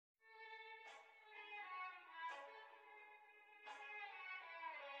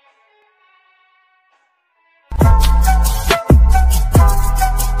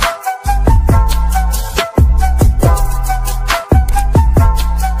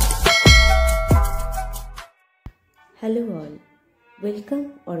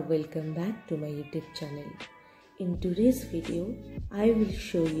Welcome back to my YouTube channel. In today's video, I will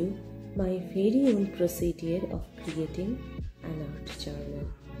show you my very own procedure of creating an art journal.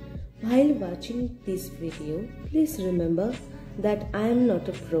 While watching this video, please remember that I am not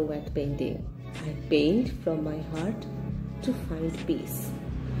a pro at painting. I paint from my heart to find peace.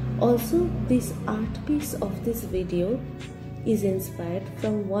 Also, this art piece of this video is inspired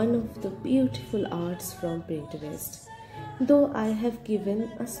from one of the beautiful arts from Pinterest, though I have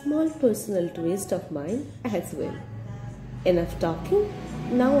given a small personal twist of mine as well. Enough talking,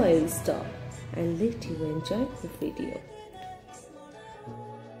 now I will stop and let you enjoy the video.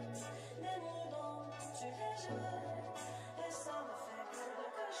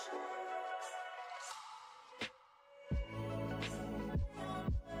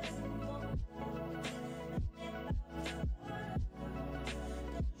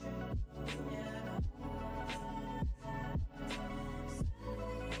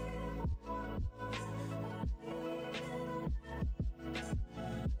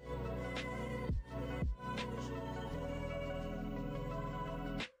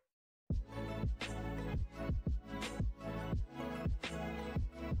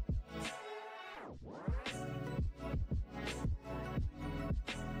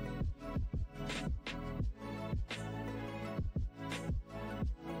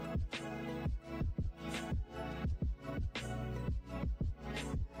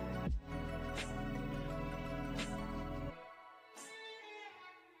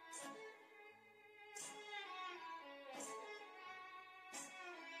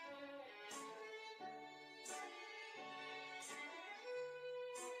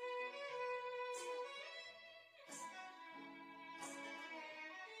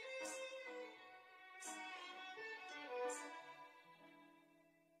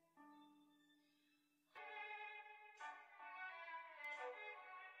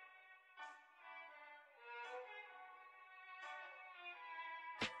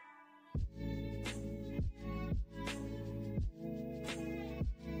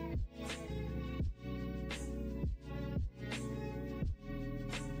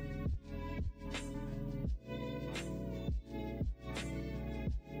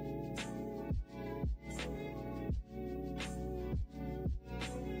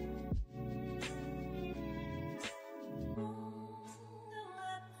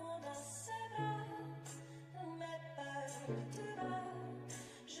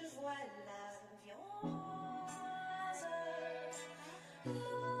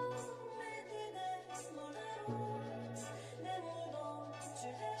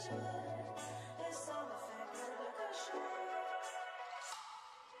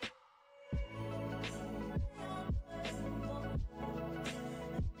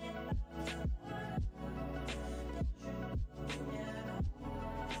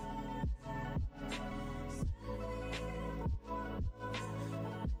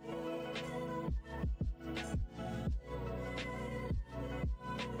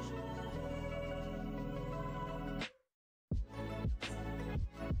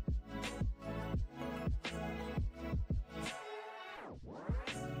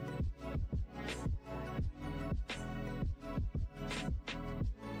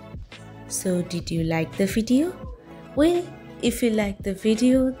 So did you like the video? Well, if you like the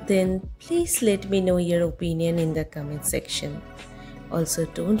video, then please let me know your opinion in the comment section. Also,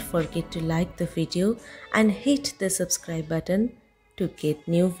 don't forget to like the video and hit the subscribe button to get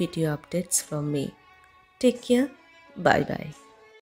new video updates from me. Take care. Bye bye.